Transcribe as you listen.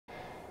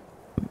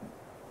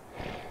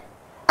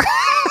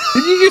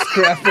use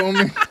crap on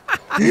me.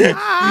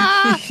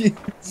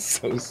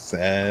 So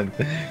sad.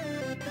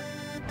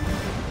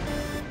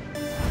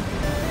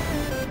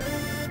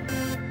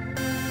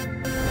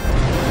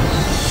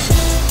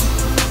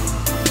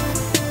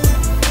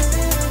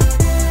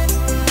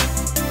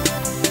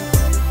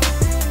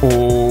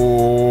 Oh,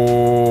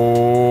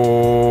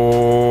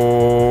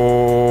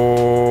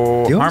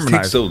 You always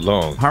take so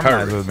long.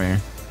 Harmonize with me.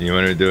 You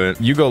want to do it?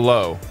 You go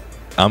low.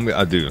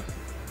 I'll do.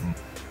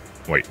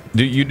 Wait.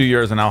 You do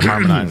yours and I'll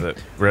harmonize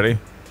it. Ready?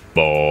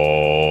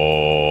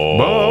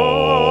 Ball.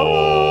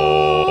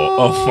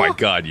 Oh my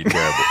God, you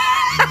terrible.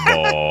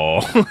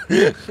 Ball.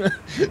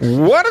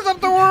 What is up,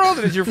 the world?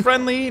 It is your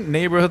friendly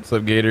neighborhood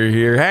subgator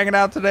here, hanging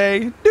out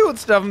today, doing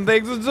stuff and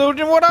things with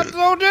Zueljin. What up,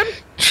 Zueljin?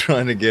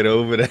 Trying to get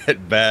over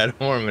that bad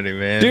harmony,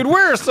 man. Dude,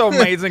 we're so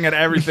amazing at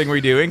everything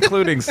we do,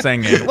 including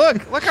singing.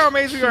 Look how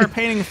amazing we are at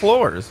painting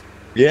floors.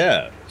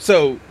 Yeah.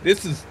 So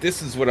this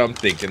is what I'm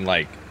thinking.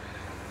 Like,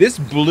 this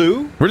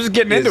blue. We're just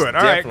getting into it.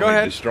 All right, go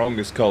ahead. The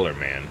strongest color,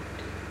 man.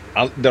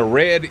 The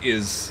red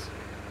is,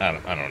 I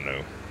don't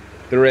know.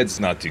 The red's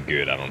not too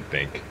good, I don't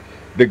think.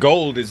 The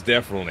gold is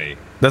definitely.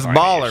 That's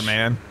baller,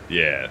 man.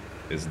 Yeah,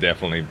 it's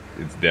definitely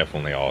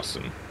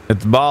awesome.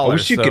 It's baller. I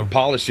wish you could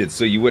polish it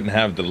so you wouldn't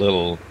have the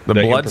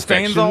blood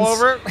stains all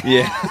over it.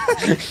 Yeah,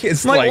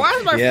 it's like why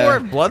is my floor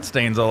have blood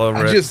stains all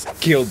over it? I just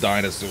kill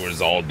dinosaurs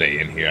all day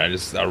in here.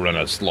 I run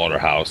a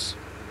slaughterhouse.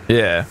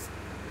 Yeah.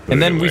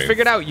 And then we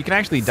figured out you can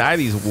actually dye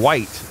these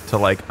white to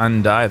like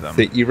undye them.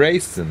 To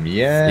erase them,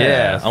 yeah.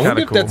 Yeah, I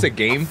wonder if that's a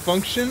game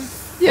function.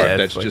 Yeah, or if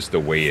that's like, just the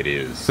way it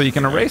is. So you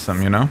can erase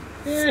them, you know?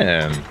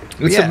 Yeah.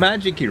 It's a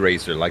magic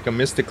eraser, like a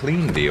Mr.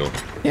 Clean deal.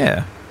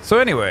 Yeah. So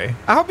anyway,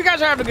 I hope you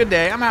guys are having a good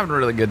day. I'm having a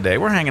really good day.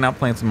 We're hanging out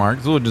playing some Ark.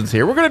 Zueljin's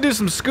here. We're going to do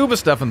some scuba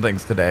stuff and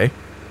things today.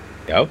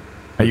 Yep.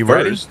 Are you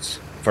ready?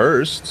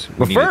 First,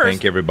 we need to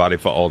thank everybody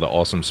for all the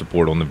awesome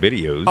support on the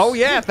videos. Oh,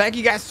 yeah. Thank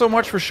you guys so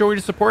much for showing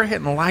your support,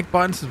 hitting the like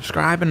button,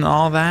 subscribing, and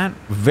all that.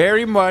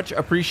 Very much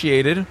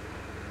appreciated.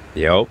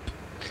 Yep.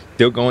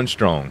 Still going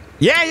strong.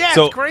 Yeah,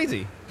 so, it's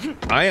crazy.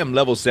 I am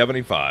level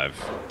 75,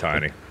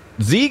 Tiny.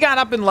 Z got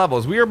up in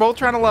levels. We were both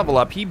trying to level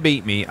up. He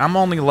beat me. I'm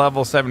only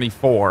level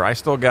 74. I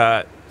still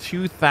got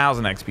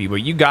 2,000 XP, but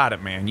you got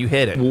it, man. You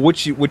hit it. Well,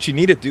 what you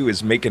need to do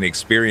is make an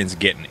experience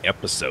getting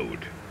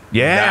episode.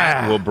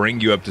 Yeah. That will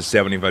bring you up to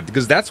 75,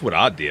 because that's what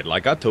I did.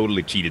 Like, I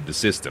totally cheated the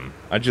system.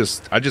 I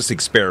just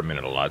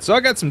experimented a lot. So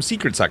I got some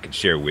secrets I could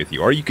share with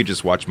you, or you could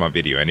just watch my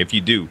video. And if you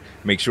do,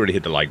 make sure to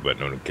hit the like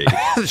button, okay?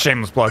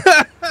 Shameless plug.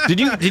 Did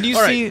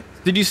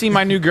you see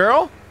my new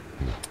girl?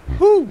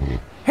 Who?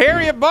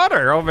 Harriet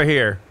Butter over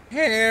here.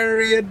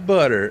 Harriet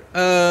Butter.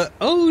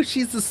 Oh,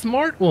 she's the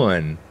smart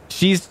one.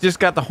 She's just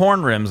got the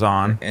horn rims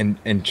on.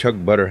 And Chuck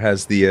Butter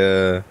has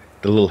the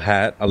little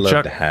hat. I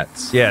love the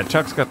hats. Yeah,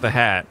 Chuck's got the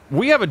hat.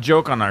 We have a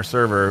joke on our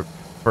server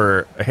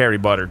for a Harry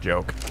Butter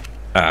joke.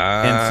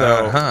 And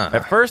so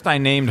at first I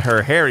named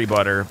her Harry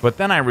Butter, but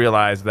then I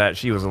realized that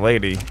she was a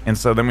lady, and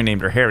so then we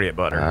named her Harriet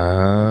Butter.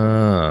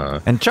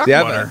 And Chuck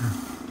Butter.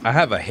 I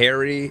have a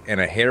Harry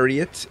and a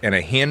Harriet and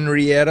a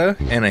Henrietta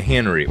and a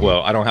Henry.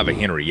 Well, I don't have a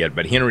Henry yet,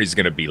 but Henry's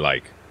going to be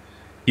like,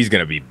 he's going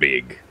to be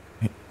big.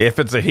 If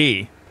it's a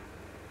he.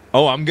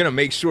 Oh, I'm going to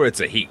make sure it's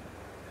a he.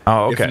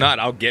 Oh, okay. If not,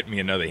 I'll get me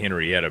another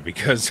Henrietta,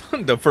 because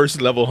the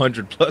first level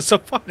 100 plus,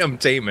 I'm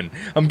taming.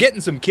 I'm getting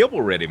some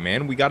kibble ready,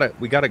 man. We gotta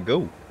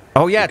go.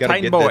 Oh yeah,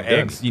 Titan Boa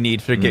eggs you need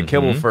to get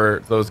kibble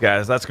for those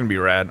guys. That's going to be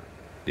rad.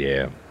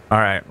 Yeah. All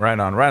right, right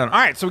on. All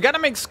right, so we got to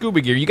make scuba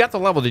gear. You got the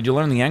level. Did you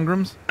learn the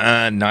engrams?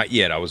 Not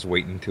yet. I was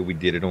waiting until we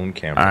did it on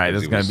camera. All right,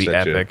 this is going to be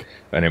epic.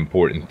 An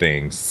important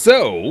thing.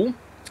 So,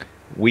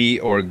 we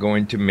are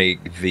going to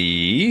make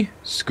the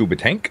scuba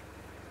tank.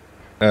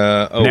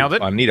 Nailed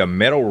it. I need a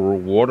metal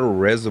water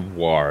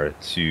reservoir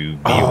to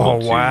be able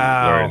to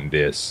learn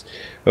this.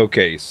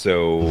 Okay,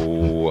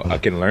 so I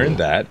can learn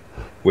that,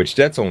 which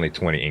that's only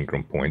 20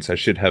 Ingram points. I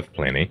should have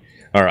plenty.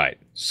 All right,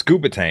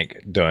 scuba tank,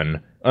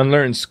 done.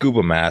 Unlearn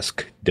scuba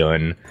mask,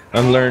 done.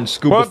 Unlearn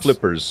scuba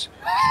flippers,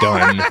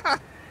 done.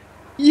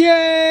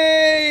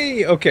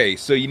 Yay! Okay,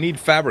 so you need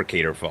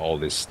fabricator for all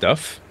this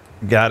stuff.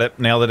 Got it.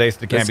 Nailed it, Ace.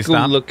 That can't be stopped.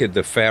 Let's go look at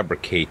the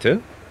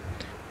fabricator.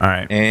 All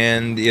right.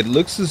 And it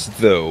looks as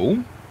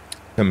though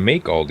to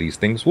make all these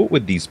things, what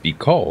would these be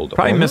called?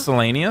 Probably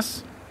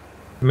miscellaneous.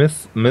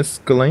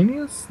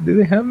 Miscellaneous? Do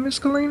they have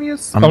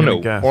miscellaneous? Oh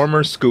no,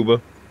 armor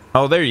scuba.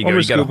 Oh, there you go.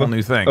 You got a whole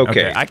new thing.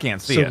 Okay, I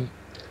can't see it.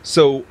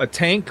 So a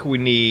tank, we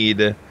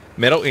need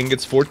metal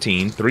ingots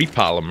 14, 3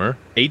 polymer,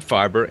 8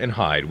 fiber, and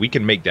hide. We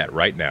can make that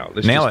right now.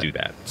 Let's just do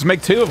that. Let's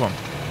make 2 of them.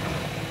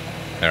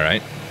 All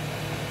right.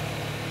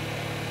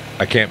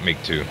 I can't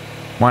make 2.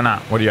 Why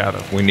not? What are you out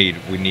of? We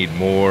need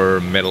more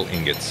metal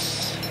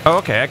ingots. Oh,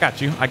 okay. I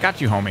got you,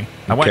 homie.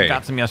 I went and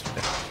got some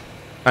yesterday.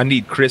 I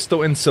need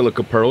crystal and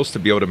silica pearls to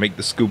be able to make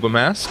the scuba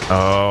mask.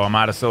 Oh, I'm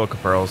out of silica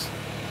pearls.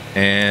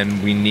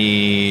 And we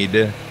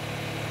need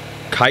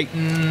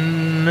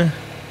chitin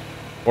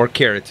or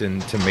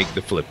keratin to make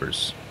the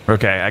flippers.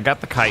 Okay, I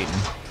got the chitin.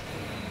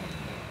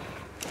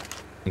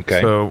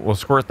 Okay. So we'll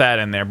squirt that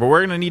in there. But we're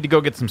going to need to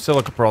go get some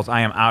silica pearls.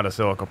 I am out of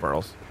silica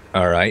pearls.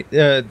 All right.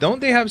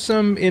 Don't they have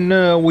some in?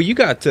 Well, you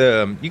got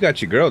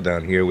your girl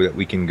down here that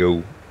we can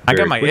go. I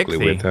got my quickly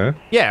Ixie. with, huh?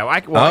 Yeah.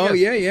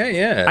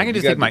 Yeah. I can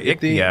just take my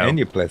Ixie out and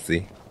your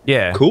Plessy.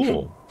 Yeah.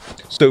 Cool.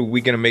 So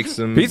we're gonna make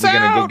some. Peace we're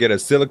gonna out! go get a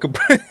silica.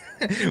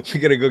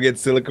 We're gonna go get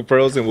silica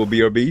pearls and we'll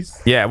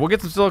BRBs. Yeah, we'll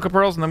get some silica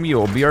pearls and then we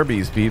will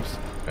BRBs, peeps.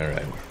 All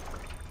right.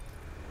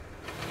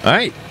 All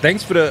right.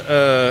 Thanks for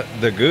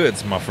the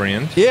goods, my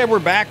friend. Yeah, we're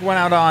back. Went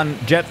out on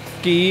jet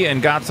ski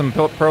and got some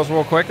pearls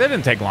real quick. They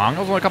didn't take long. It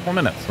was only a couple of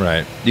minutes.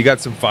 Right. You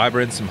got some fiber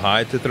and some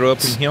hide to throw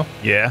up in here?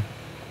 Yeah.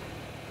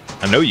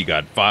 I know you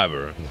got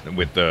fiber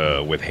with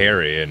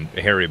Harry and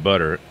Harry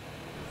Butter.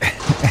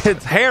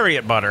 It's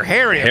Harriet Butter.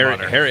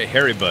 Butter.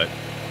 Harry Butt.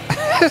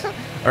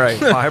 All right,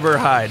 fiber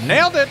hide.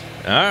 Nailed it.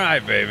 All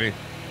right, baby.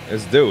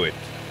 Let's do it.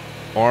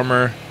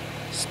 Armor,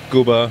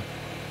 scuba,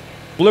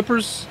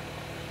 flippers,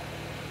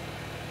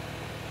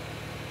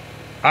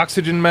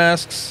 oxygen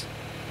masks,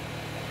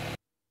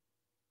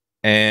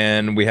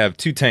 and we have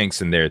 2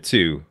 tanks in there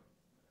too.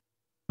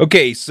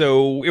 Okay,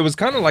 so it was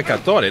kind of like I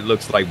thought it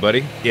looks like,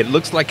 buddy. It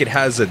looks like it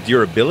has a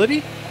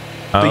durability.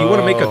 So you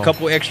want to make a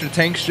couple extra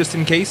tanks just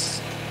in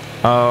case?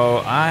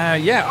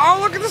 Yeah. Oh,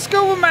 look at the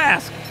scuba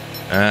mask.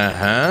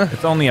 Uh-huh.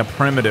 It's only a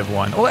primitive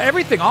one. Well,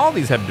 all of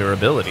these have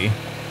durability.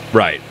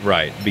 Right.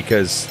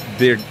 Because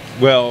they're,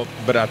 well,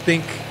 but I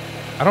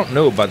don't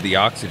know about the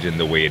oxygen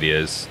the way it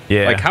is.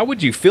 Yeah. Like, how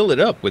would you fill it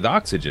up with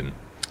oxygen?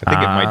 I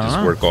think it might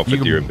just work off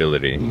of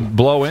durability.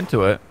 Blow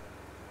into it.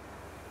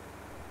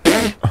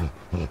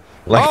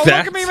 Like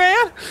that? Look at me,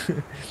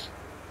 man.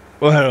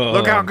 Well,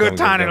 look how good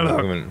Tiny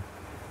look.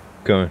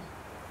 Come on.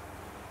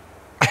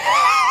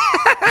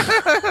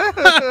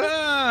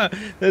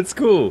 That's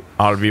cool.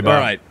 Ought to be about.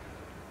 All right.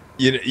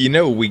 You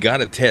know, we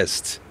gotta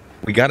test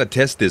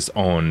this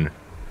on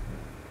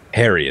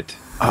Harriet.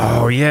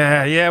 Oh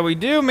yeah, we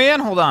do,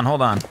 man. Hold on.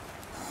 Let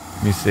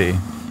me see.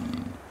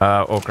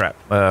 Oh crap.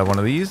 One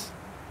of these.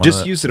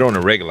 Just use it on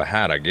a regular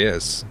hat, I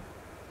guess.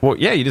 Well,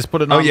 yeah, you just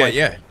put it on.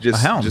 Yeah.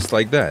 Just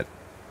like that.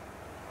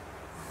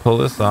 Pull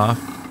this off.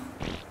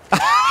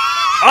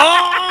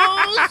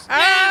 Oh,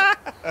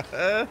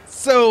 snap!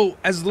 So,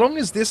 as long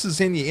as this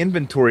is in your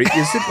inventory,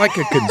 is it like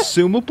a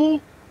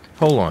consumable?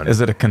 Hold on. Is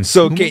it a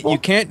consumable? So you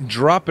can't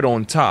drop it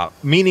on top,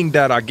 meaning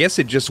that I guess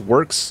it just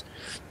works.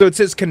 So it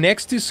says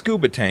connects to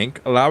scuba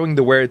tank, allowing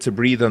the wearer to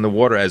breathe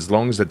underwater as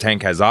long as the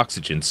tank has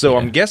oxygen. So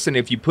I'm guessing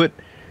if you put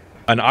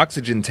an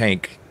oxygen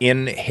tank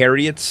in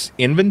Harriet's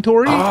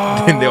inventory,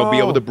 then they'll be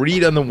able to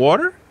breathe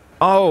underwater?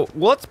 Oh,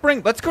 well,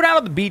 let's go down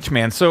to the beach,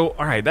 man. So,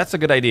 all right, that's a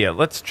good idea.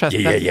 Let's test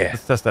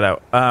Let's test that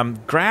out.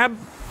 Grab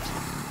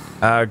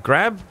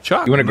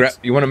Chuck.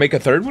 You want to make a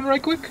third one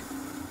right quick?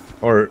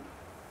 Or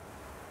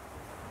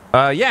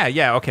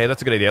yeah, okay,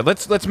 that's a good idea.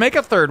 Let's make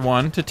a third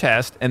one to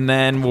test, and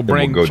then we'll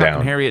bring Chuck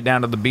and Harriet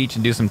down to the beach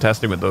and do some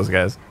testing with those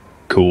guys.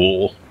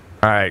 Cool.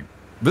 All right.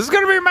 This is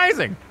going to be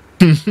amazing.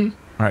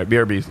 All right,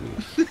 BRBs.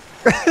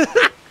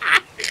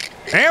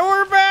 And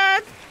we're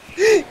back.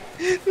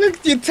 Look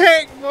at your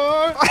tank,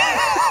 boy.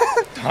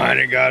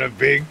 Tiny got a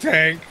big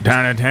tank.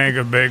 Tiny tank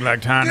is big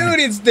like Tiny. Dude,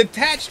 it's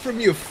detached from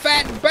your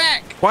fat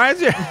back. Why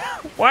is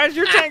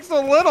your tank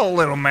so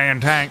little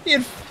man tank?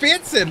 It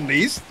fits at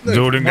least. Look,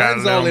 Dude,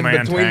 mine's all in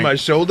between my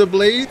shoulder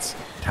blades.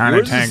 Tiny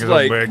Yours tank is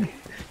like, so big.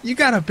 You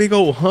got a big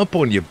old hump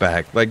on your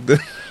back. Like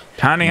the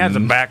Tiny has a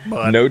back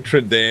butt.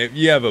 Notre Dame.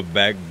 You have a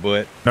back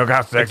butt. Look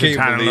how sexy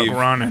Tiny look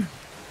running.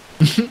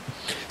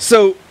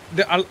 So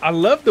I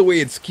love the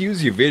way it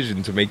skews your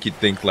vision to make you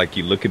think like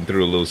you're looking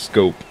through a little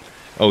scope.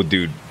 Oh,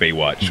 dude,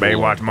 Baywatch.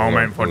 Baywatch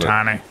moment for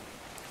Tiny.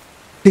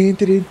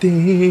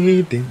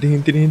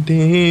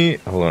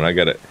 Hold on, I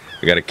gotta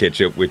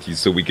catch up with you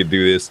so we can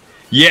do this.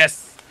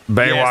 Yes,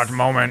 Baywatch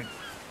moment.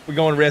 We're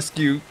going to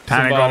rescue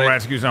Tiny somebody. going to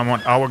rescue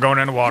someone. Oh, we're going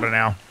in the water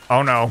now.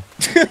 Oh no.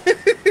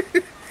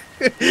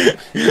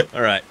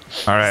 All right.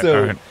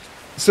 So,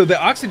 so the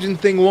oxygen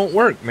thing won't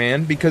work,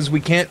 man, because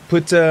we can't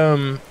put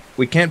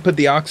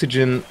the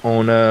oxygen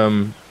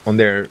on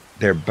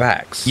their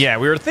backs. Yeah,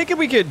 we were thinking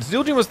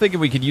Zueljin was thinking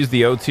we could use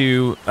the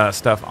O2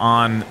 stuff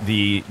on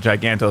the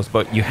Gigantos,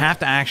 but you have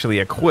to actually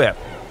equip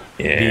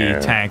the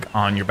tank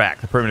on your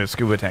back, the primitive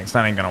scuba tanks.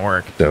 That ain't gonna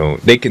work. So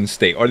they can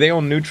stay. Are they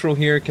on neutral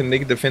here? Can they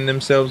defend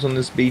themselves on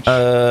this beach?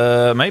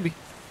 Maybe.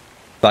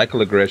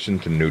 Cycle aggression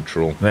to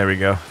neutral. There we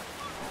go.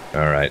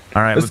 All right.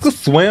 Let's go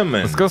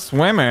swimming. Let's go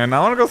swimming. I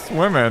want to go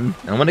swimming.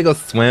 I want to go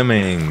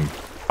swimming.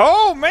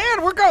 Oh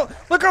man, look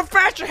how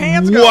fast your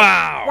hands go.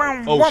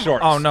 Wow. Oh,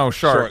 sharks. Oh no,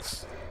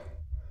 sharks.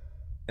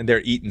 And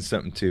they're eating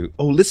something too.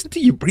 Oh, listen to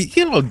you breathe.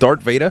 You know,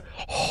 Darth Vader.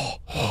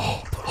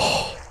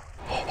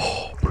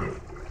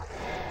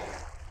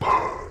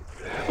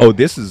 Oh,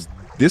 this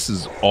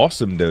is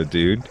awesome though,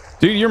 dude.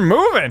 Dude, you're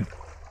moving.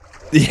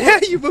 Yeah,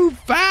 you move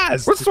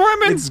fast. We're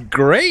swimming. It's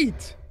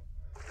great.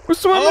 We're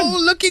swimming. Oh,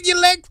 look at your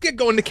legs.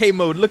 Go into K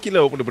mode. Look at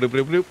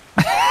little.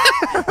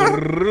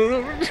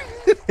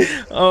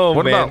 Oh,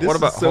 what man. What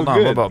about? So hold on.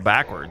 good. What about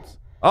backwards?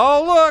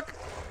 Oh, look.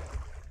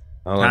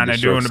 Kind of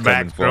doing the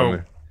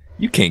backstroke.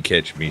 You can't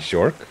catch me,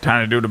 Shark.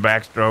 Time to do the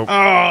backstroke.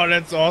 Oh,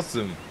 that's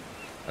awesome.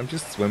 I'm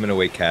just swimming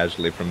away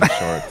casually from the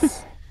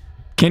sharks.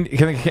 Can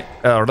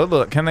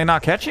they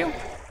not catch you?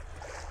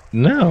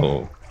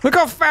 No. Look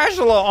how fast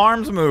your little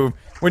arms move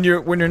when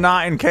you're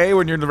not in K,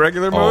 when you're in the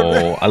regular mode.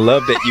 Oh, I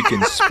love that you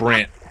can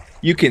sprint.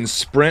 You can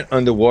sprint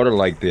underwater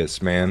like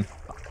this, man.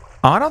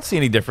 Oh, I don't see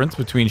any difference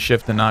between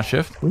shift and not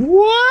shift.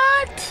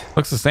 What?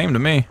 Looks the same to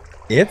me.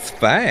 It's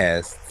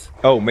fast.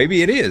 Oh,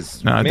 maybe it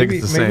is. No, I think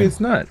it's the same. Maybe it's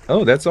not.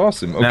 Oh, that's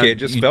awesome. Okay, Now, it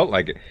just felt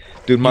like it.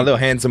 Dude, my little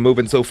hands are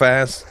moving so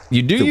fast.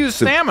 You do use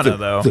stamina,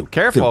 though.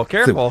 Careful. Oh,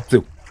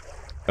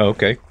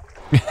 okay.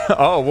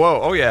 Oh,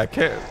 whoa. Oh, yeah.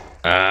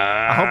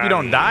 I hope you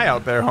don't die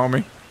out there,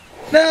 homie.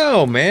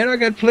 No, man. I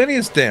got plenty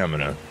of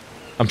stamina.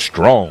 I'm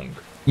strong.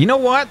 You know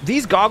what?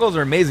 These goggles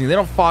are amazing. They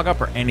don't fog up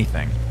or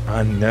anything.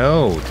 I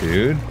know,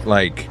 dude.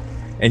 Like,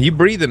 and you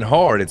breathing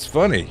hard. It's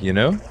funny, you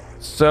know?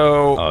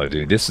 So... Oh,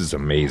 dude, this is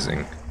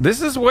amazing.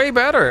 This is way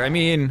better. I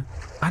mean,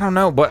 I don't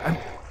know, but...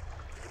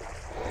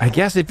 I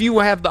guess if you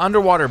have the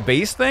underwater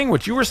base thing,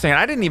 which you were saying,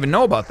 I didn't even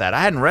know about that. I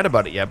hadn't read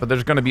about it yet, but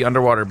there's going to be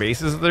underwater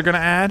bases that they're going to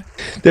add.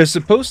 They're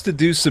supposed to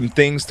do some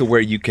things to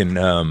where you can,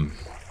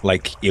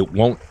 like,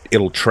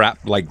 it'll trap,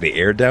 like, the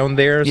air down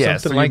there or something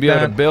so like that. you'll be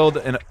able to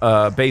build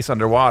a base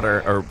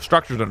underwater, or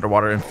structures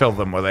underwater, and fill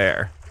them with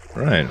air.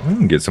 Right. I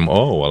can get some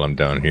oil while I'm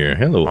down here.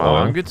 Hello, oil.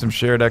 I'm getting some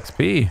shared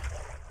XP.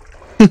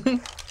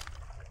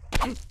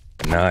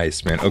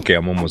 Nice, man. Okay,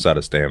 I'm almost out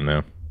of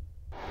stamina now.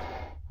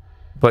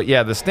 But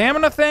yeah, the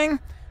stamina thing,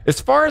 as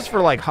far as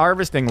for like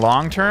harvesting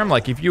long term,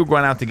 like if you were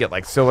going out to get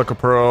like silica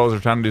pearls or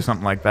trying to do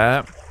something like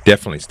that,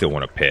 definitely still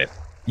want a pet.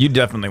 You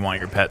definitely want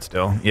your pet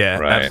still. Yeah,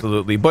 right.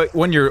 Absolutely. But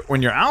when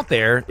you're out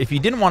there, if you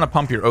didn't want to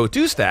pump your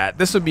O2 stat,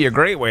 this would be a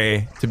great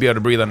way to be able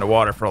to breathe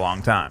underwater for a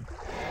long time.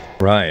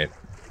 Right.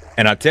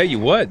 And I tell you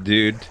what,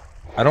 dude,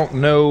 I don't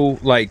know,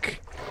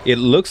 like, it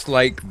looks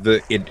like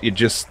it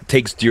just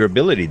takes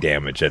durability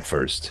damage at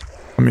first.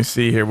 Let me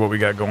see here what we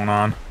got going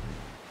on.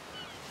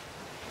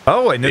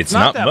 Oh, and it's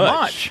not that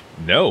much.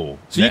 No.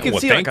 So you can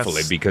see,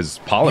 thankfully, like because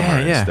polymer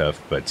and stuff,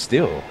 but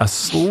still. A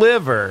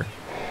sliver.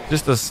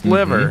 Just a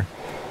sliver.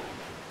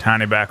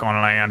 Tiny back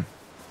on land.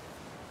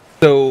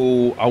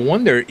 So I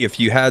wonder if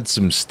you had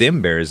some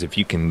stem bears, if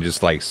you can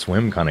just like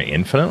swim kind of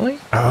infinitely.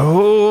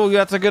 Oh,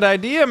 that's a good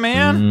idea,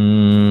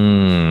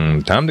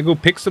 man. Time to go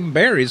pick some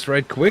berries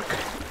right quick.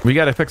 We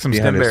got to pick some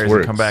stem berries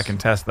and come back and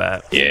test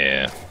that.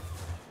 Yeah.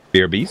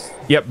 BRBs?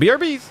 Yep,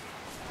 BRBs.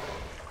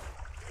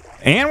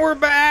 And we're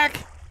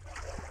back.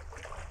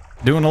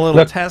 Doing a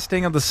little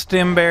testing of the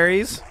stem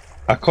berries.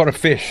 I caught a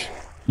fish.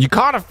 You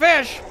caught a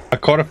fish? I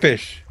caught a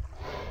fish.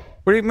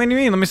 What do you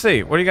mean? Let me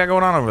see. What do you got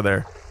going on over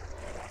there?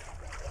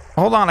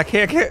 Hold on, I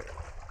can't get...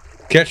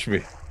 Catch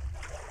me.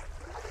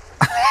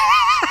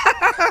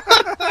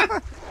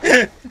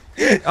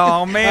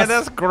 Oh, man,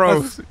 that's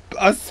gross.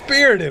 I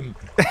speared him.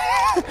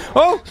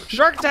 Oh,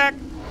 shark attack.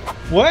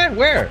 What?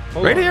 Where?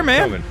 Hold right on, here,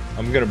 man.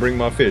 I'm going to bring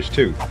my fish,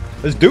 too.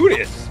 Let's do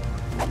this.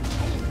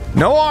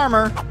 No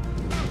armor.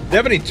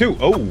 72.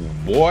 Oh,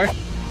 boy.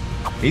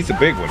 He's a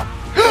big one.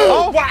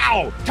 Oh,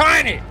 wow.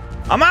 Tiny.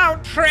 I'm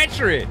out.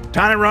 Treachery.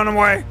 Tiny, run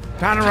away.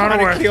 Tiny, run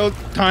away.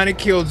 Tiny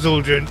killed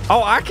Zueljin.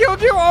 Oh, I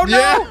killed you? Oh, no.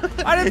 Yeah.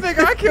 I didn't think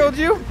I killed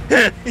you.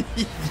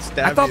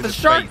 I thought the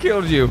shark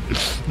killed you.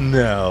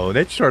 No,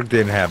 that shark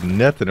didn't have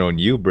nothing on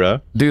you,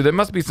 bro. Dude, there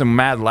must be some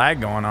mad lag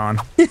going on.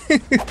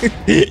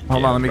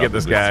 Hold on, let me get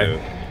this guy.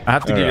 So. I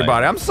have to get your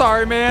body. I'm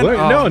sorry, man.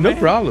 No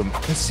problem.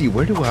 Let's see.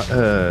 Where can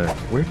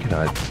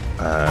I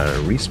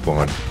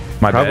respawn?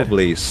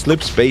 Probably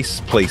slip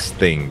space place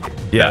thing.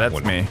 Yeah, that's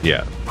one. Me.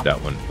 Yeah,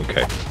 that one.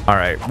 Okay. All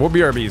right. We'll be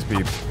RBs,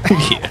 peeps.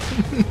 Yeah.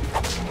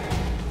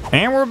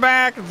 And we're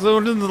back.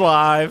 Zueljin's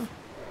alive.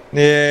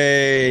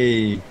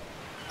 Yay.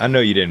 I know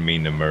you didn't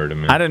mean to murder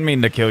me. I didn't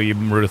mean to kill you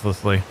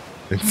ruthlessly.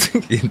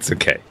 It's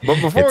okay.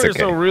 But before we were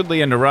so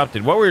rudely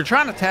interrupted, what we were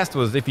trying to test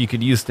was if you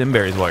could use stem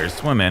berries while you're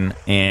swimming.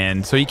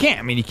 And so you can't.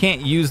 I mean, you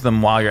can't use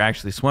them while you're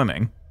actually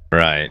swimming.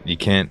 Right. You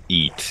can't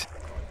eat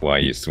while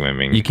you're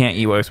swimming. You can't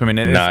eat while you're swimming.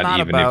 And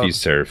not even if you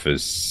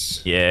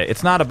surface. Yeah,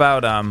 it's not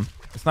about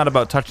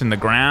touching the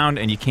ground,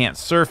 and you can't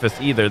surface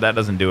either. That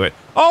doesn't do it.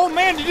 Oh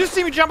man, did you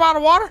see me jump out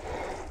of water?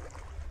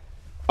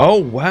 Oh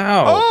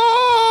wow.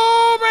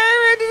 Oh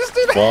man, did you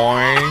see that?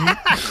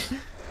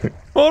 Boing.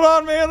 Hold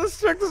on, man. Let's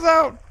check this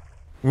out.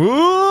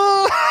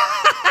 Woo!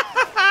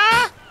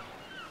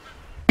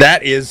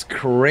 That is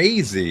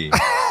crazy.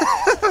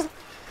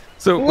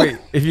 So wait,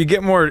 if you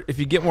get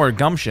more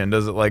gumption,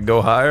 does it like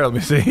go higher? Let me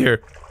see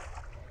here.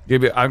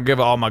 I'll give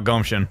it all my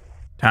gumption.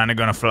 Tiny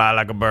gonna fly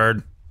like a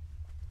bird.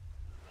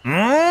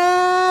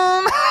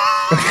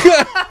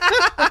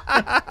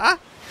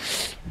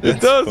 It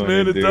does, funny,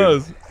 man. It dude.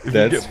 Does.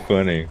 That's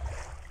funny.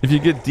 If you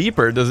get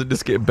deeper, does it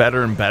just get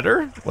better and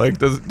better? Like,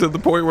 does it to the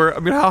point where, I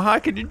mean, how high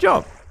can you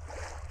jump?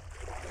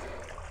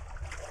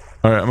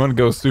 All right, I'm gonna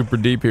go super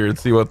deep here and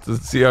see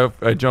how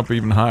I jump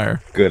even higher.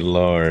 Good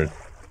lord.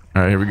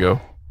 All right, here we go.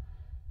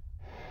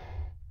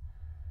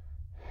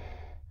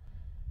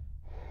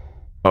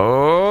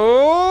 Oh!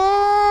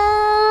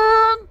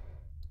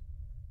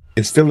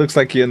 It still looks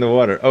like you're in the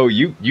water. Oh,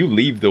 you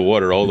leave the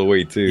water all the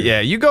way too. Yeah,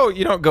 you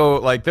don't go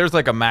like there's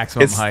like a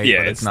maximum height. Yeah,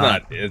 but it's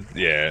not.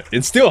 Yeah,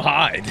 it's still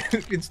high.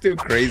 It's still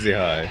crazy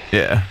high.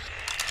 Yeah.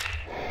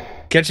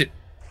 Catch it.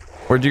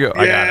 Where'd you go?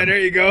 Yeah, I got him. there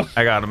you go.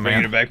 I got him, man.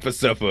 Bringing it back for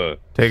supper.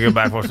 Take it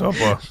back for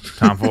supper.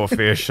 Time for a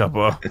fish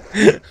supper.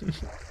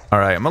 All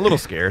right, I'm a little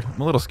scared.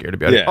 I'm a little scared to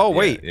be honest. Yeah, Oh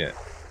wait. Yeah.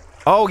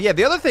 Oh yeah,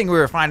 the other thing we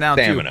were finding out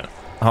Stamina. too.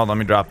 Hold on, let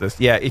me drop this.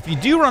 Yeah, if you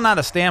do run out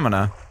of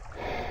stamina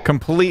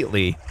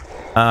completely,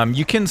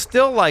 you can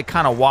still like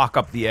kind of walk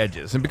up the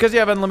edges, and because you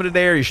have unlimited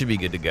air, you should be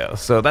good to go.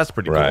 So that's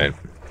pretty cool. Right.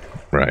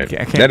 I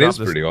can't That drop is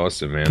pretty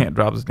awesome, man. Can't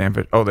drop this damn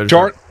fish. Oh, there's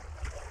Shark.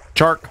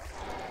 Shark.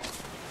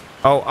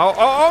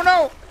 Oh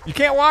no! You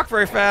can't walk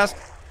very fast.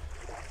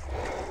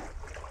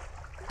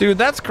 Dude,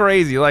 that's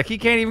crazy. Like, he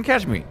can't even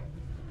catch me.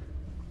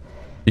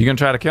 You gonna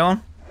try to kill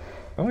him?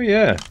 Oh,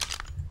 yeah.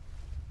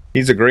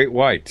 He's a great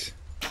white.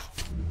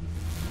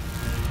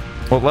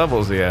 What level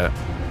is he at?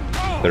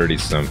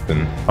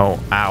 30-something. Oh,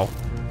 ow.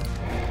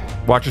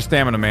 Watch your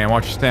stamina, man.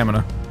 Watch your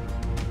stamina.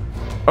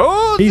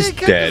 Oh, he's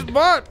kicked dead. his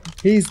butt.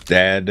 He's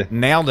dead.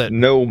 Nailed it.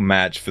 No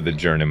match for the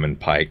journeyman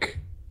pike.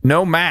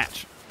 No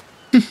match.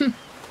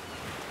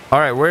 All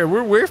right,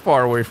 we're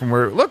far away from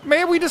where... Look,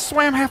 man, we just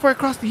swam halfway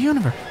across the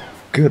universe.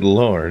 Good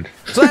lord.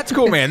 So that's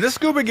cool, man. This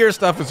scuba gear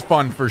stuff is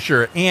fun for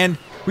sure. And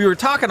we were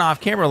talking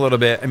off camera a little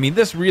bit. I mean,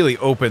 this really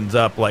opens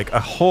up like a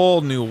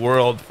whole new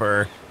world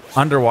for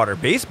underwater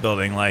base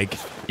building. Like,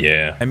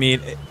 yeah. I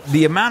mean,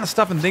 the amount of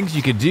stuff and things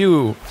you could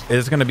do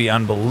is going to be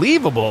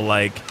unbelievable.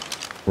 Like,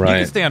 you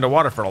can stay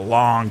underwater for a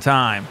long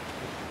time.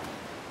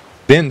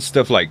 Then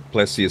stuff like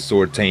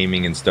plesiosaur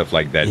taming and stuff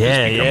like that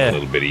just become a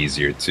little bit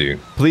easier too.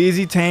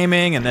 Pleasy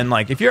taming, and then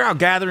like if you're out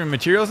gathering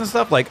materials and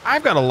stuff, like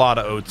I've got a lot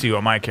of O2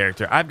 on my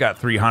character. I've got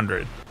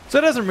 300. So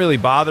it doesn't really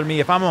bother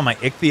me. If I'm on my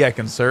ichthy, I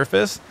can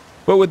surface.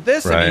 But with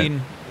this, I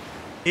mean,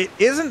 it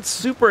isn't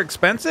super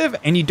expensive,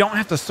 and you don't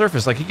have to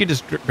surface. Like you could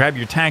just grab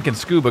your tank and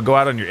scuba, go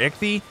out on your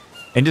ichthy,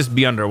 and just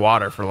be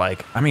underwater for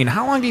like, I mean,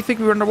 how long do you think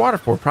we were underwater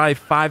for? Probably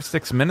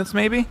 5-6 minutes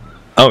maybe?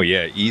 Oh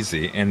yeah,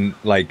 easy. And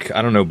like,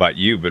 I don't know about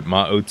you, but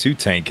my O2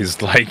 tank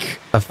is like,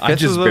 I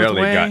just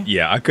barely got,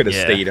 I could have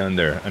stayed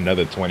under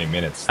another 20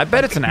 minutes. I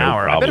bet it's an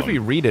hour. I bet if we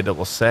read it, it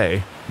will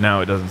say. No,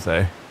 it doesn't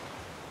say.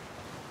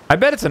 I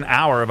bet it's an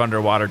hour of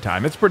underwater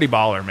time. It's pretty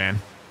baller, man.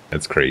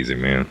 That's crazy,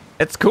 man.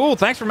 It's cool.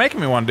 Thanks for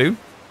making me one, dude.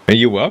 Hey,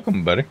 you're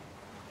welcome, buddy.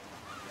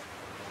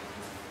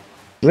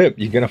 Flip,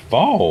 you're gonna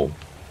fall.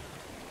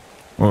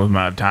 Well,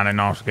 my Tiny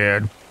not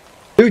scared.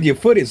 Dude, your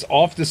foot is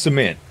off the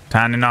cement.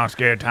 Tiny not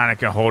scared. Tiny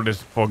can hold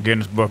this for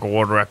Guinness Book of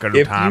World Record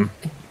of time.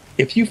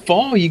 If you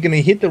fall, you're gonna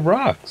hit the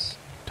rocks.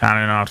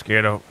 Tiny not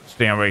scared of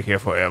staying right here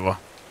forever.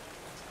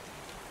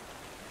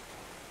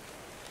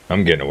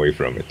 I'm getting away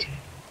from it.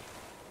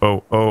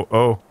 Oh,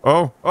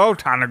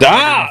 Tiny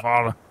Stop!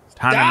 Fall.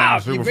 Tiny now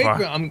super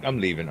far. I'm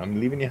leaving. I'm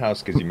leaving your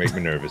house because you make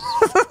me nervous.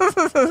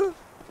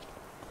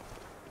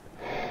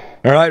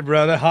 All right,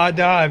 brother. High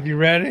dive. You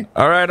ready?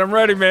 All right, I'm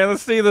ready, man.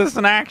 Let's see this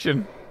in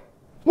action.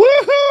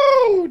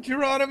 Woohoo!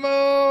 Geronimo!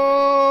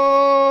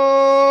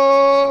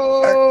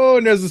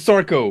 And there's the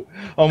Sarco.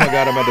 Oh my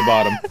god, I'm at the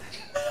bottom.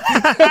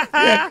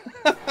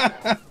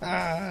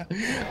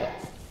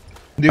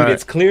 Dude,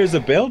 it's clear as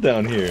a bell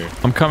down here.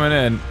 I'm coming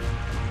in.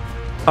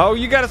 Oh,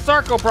 you got a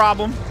Sarco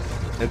problem.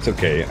 It's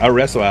okay. I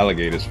wrestle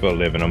alligators for a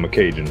living. I'm a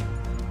Cajun.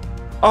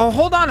 Oh,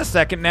 hold on a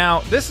second.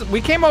 Now,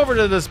 we came over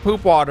to this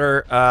poop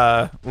water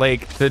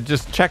lake to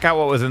just check out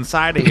what was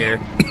inside of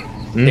here.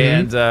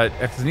 And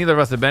because neither of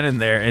us have been in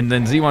there, and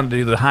then Z wanted to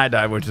do the high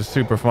dive, which is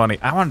super funny.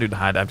 I want to do the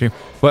high dive too,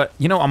 but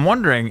you know, I'm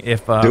wondering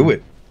if do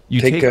it.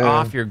 You take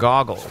off your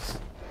goggles.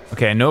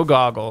 Okay, no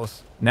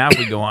goggles. Now if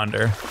we go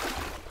under,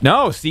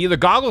 no. See, the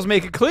goggles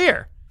make it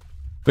clear.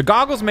 The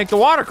goggles make the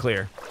water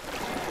clear.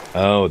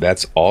 Oh,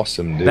 that's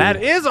awesome, dude.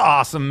 That is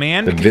awesome,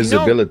 man. The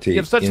visibility. You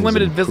have such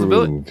limited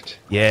visibility.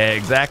 Yeah,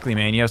 exactly,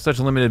 man. You have such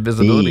limited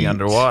visibility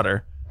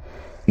underwater.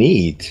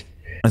 Neat.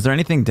 Is there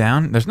anything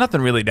down? There's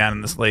nothing really down in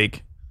this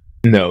lake.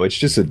 No, it's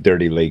just a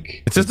dirty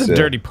lake. It's just a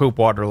dirty poop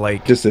water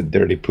lake. Just a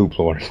dirty poop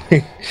water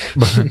lake.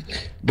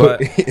 but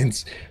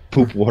it's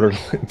poop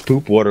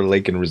water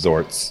lake and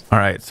resorts. All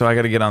right, so I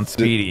got to get on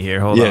Speedy here.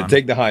 Hold on. Yeah,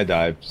 take the high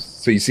dive.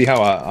 So you see how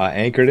I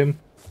anchored him?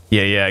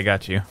 Yeah, I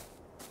got you.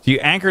 So you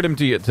anchored him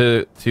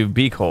to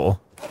beak hole.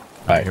 All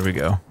right, here we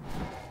go.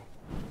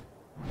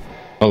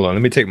 Hold on,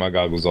 let me take my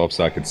goggles off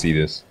so I can see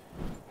this.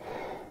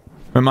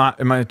 Am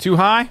I too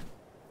high?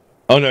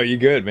 Oh no, you're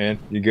good, man.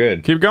 You're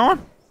good. Keep going.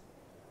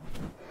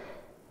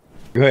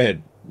 Go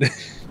ahead.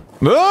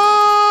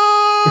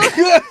 Oh!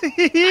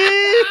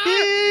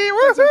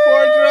 What's a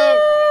far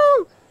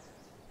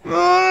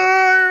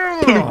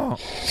drop?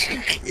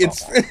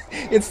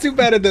 It's too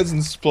bad it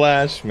doesn't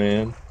splash,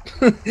 man.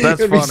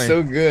 That's It'd funny. Be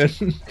so good.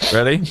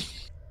 Ready?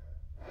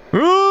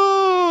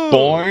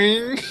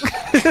 Boing.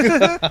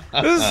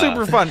 This is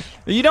super fun.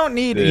 You don't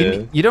need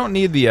you don't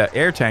need the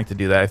air tank to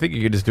do that. I think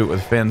you could just do it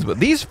with fins. But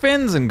these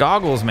fins and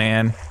goggles,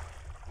 man,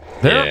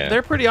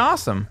 they're pretty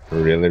awesome.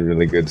 Really,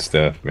 really good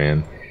stuff,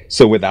 man.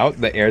 So without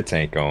the air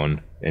tank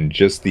on and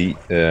just the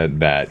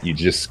that, you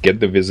just get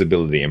the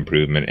visibility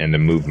improvement and the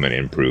movement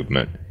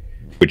improvement,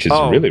 which is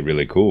really,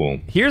 really cool.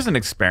 Here's an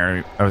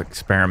experiment.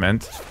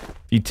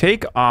 If you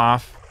take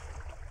off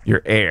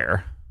your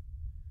air,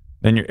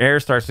 then your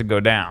air starts to go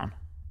down.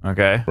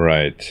 Okay.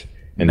 Right.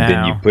 And now,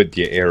 then you put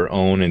your air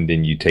on, and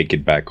then you take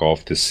it back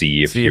off to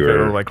see if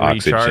your like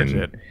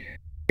oxygen.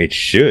 It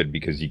should,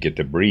 because you get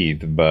to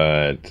breathe,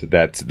 but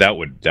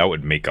that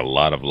would make a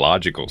lot of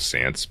logical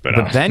sense.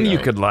 But then you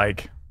could I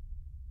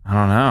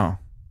don't know.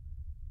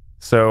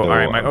 So all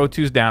right, my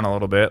O2's down a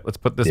little bit. Let's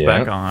put this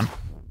back on,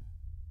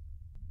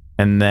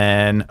 and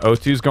then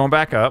O2's going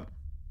back up.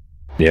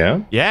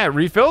 Yeah. Yeah, it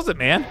refills it,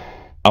 man.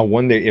 I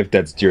wonder if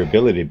that's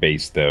durability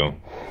based though.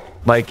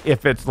 Like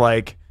if it's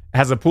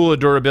has a pool of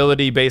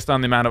durability based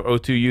on the amount of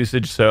O2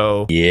 usage,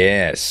 so...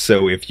 Yes,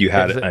 so if you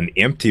had an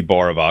empty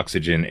bar of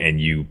oxygen and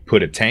you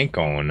put a tank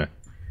on,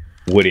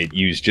 would it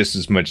use just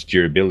as much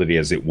durability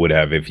as it would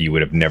have if you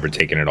would have never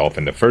taken it off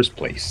in the first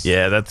place?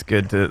 Yeah, that's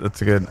good.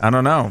 That's good. I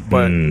don't know,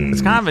 but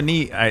it's kind of a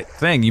neat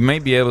thing. You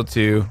might be able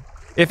to...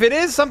 If it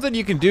is something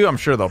you can do, I'm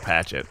sure they'll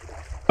patch it.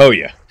 Oh,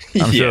 yeah.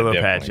 I'm sure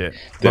they'll patch it.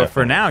 But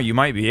for now, you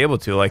might be able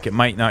to. It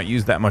might not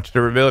use that much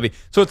durability.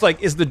 So it's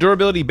is the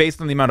durability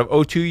based on the amount of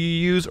O2 you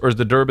use, or is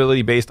the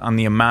durability based on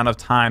the amount of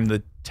time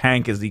the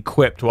tank is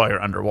equipped while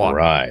you're underwater?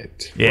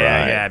 Right.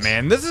 Yeah,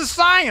 man. This is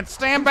science.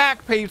 Stand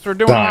back, peeps. We're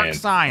doing ARK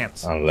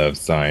science. I love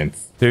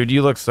science. Dude,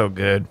 you look so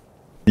good.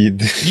 You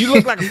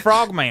look like a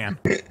frogman.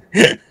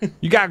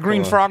 You got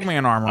green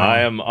frogman armor on. I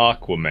am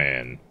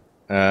Aquaman.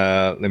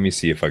 Let me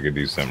see if I could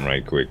do something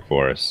right quick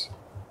for us.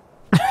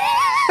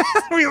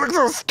 We look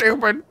so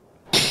stupid.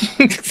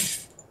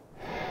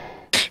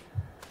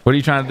 What are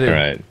you trying to do? All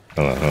right.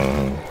 Hold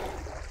on.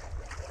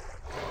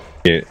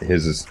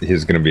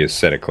 Here's going to be a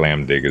set of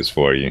clam diggers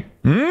for you.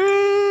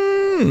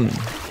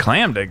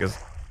 Clam diggers?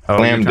 Oh,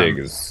 clam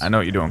diggers. I know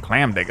what you're doing.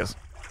 Clam diggers.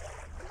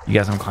 You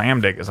got some clam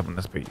diggers up in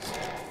this piece.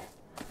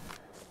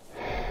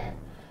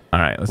 All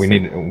right. Let's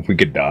see. We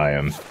could dye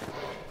them.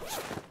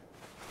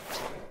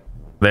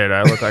 There, do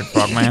I look like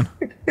Frogman?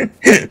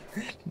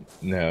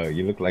 No,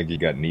 you look like you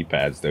got knee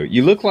pads though.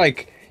 You look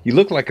like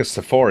a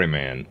safari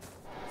man.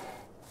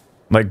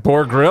 Like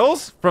Boar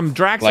Grills from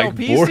Drax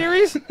LP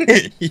series?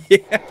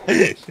 Yeah.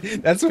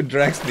 That's what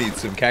Drax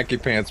needs, some khaki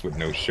pants with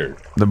no shirt.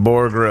 The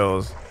Boar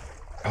Grills.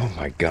 Oh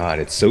my god,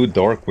 it's so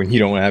dark when you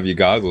don't have your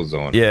goggles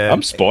on. Yeah.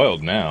 I'm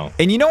spoiled now.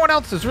 And you know what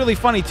else is really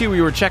funny too?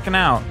 We were checking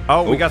out.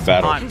 Oh, we got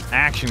some hot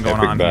action going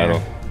on here.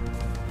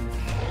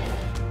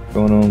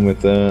 Going on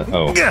with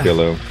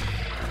Pillow.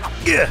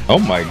 Yeah. Oh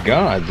my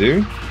god,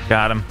 dude.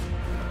 Got him.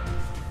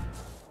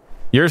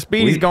 Your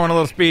Speedy's going a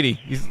little speedy.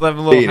 He's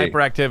having a little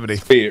hyperactivity.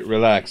 Speed,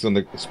 relax on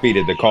the speed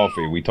of the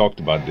coffee. We talked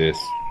about this.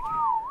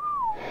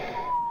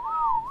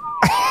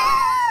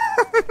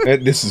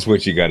 This is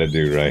what you got to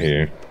do right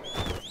here.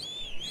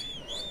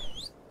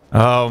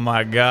 Oh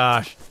my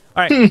gosh.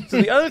 All right.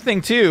 So the other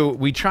thing too,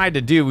 we tried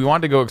to do, we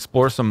wanted to go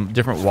explore some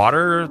different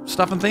water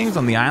stuff and things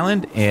on the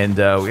island, and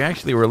we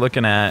actually were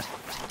looking at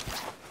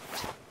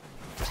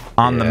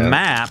on the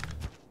map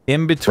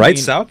in between. Right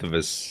south of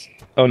us.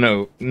 Oh,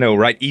 no,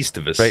 right east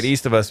of us. Right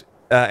east of us.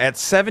 At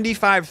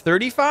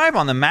 7535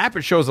 on the map,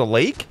 it shows a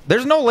lake.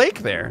 There's no lake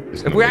there.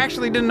 We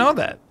actually didn't know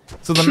that.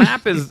 So the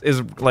map is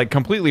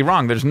completely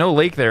wrong. There's no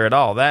lake there at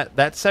all. That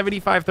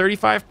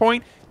 7535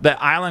 point,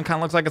 that island kind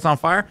of looks like it's on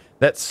fire.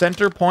 That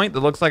center point that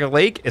looks like a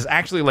lake is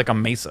actually like a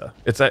mesa.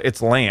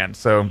 It's land,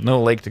 so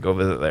no lake to go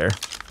visit there.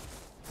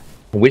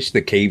 I wish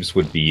the caves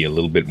would be a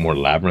little bit more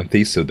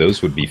labyrinthy, so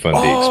those would be fun to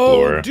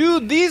explore. Oh,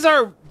 dude,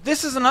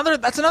 that's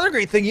another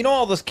great thing. You know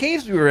all those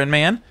caves we were in,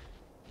 man?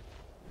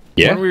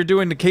 Yeah. When we were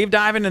doing the cave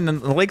diving and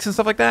the lakes and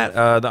stuff like that,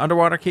 the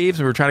underwater caves,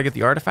 we were trying to get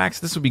the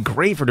artifacts. This would be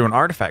great for doing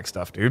artifact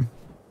stuff, dude.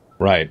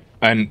 Right.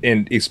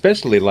 And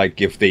especially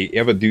if they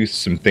ever do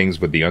some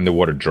things with the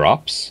underwater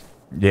drops.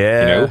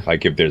 Yeah. You know,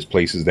 if there's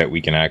places that we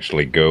can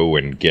actually go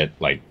and get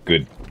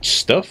good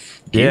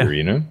stuff gear,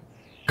 you know?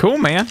 Cool,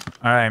 man.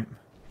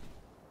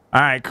 All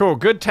right, cool.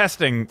 Good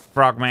testing,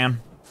 Frogman.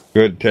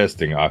 Good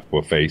testing,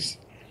 Aquaface.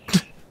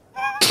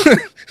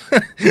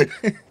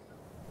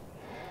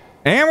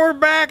 And we're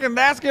back, and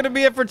that's going to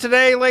be it for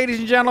today, ladies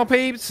and gentle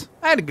peeps.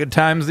 I had a good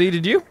time, Z.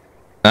 Did you?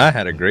 I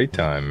had a great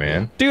time,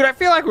 man. Dude, I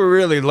feel like we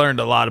really learned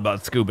a lot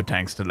about scuba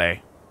tanks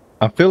today.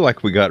 I feel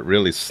like we got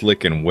really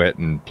slick and wet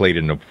and played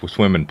in a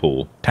swimming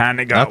pool.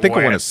 Tiny got I think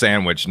wet. I want a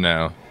sandwich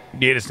now.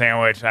 Need a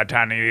sandwich. I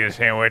Tiny need a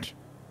sandwich.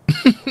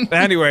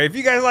 Anyway, if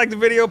you guys like the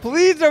video,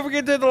 please don't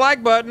forget to hit the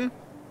like button.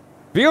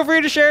 Feel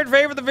free to share and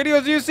favorite the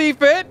videos you see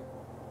fit.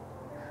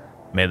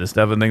 May the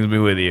stuff and things be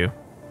with you.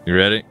 You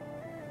ready?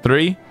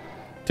 3,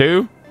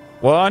 2,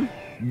 1,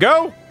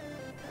 go!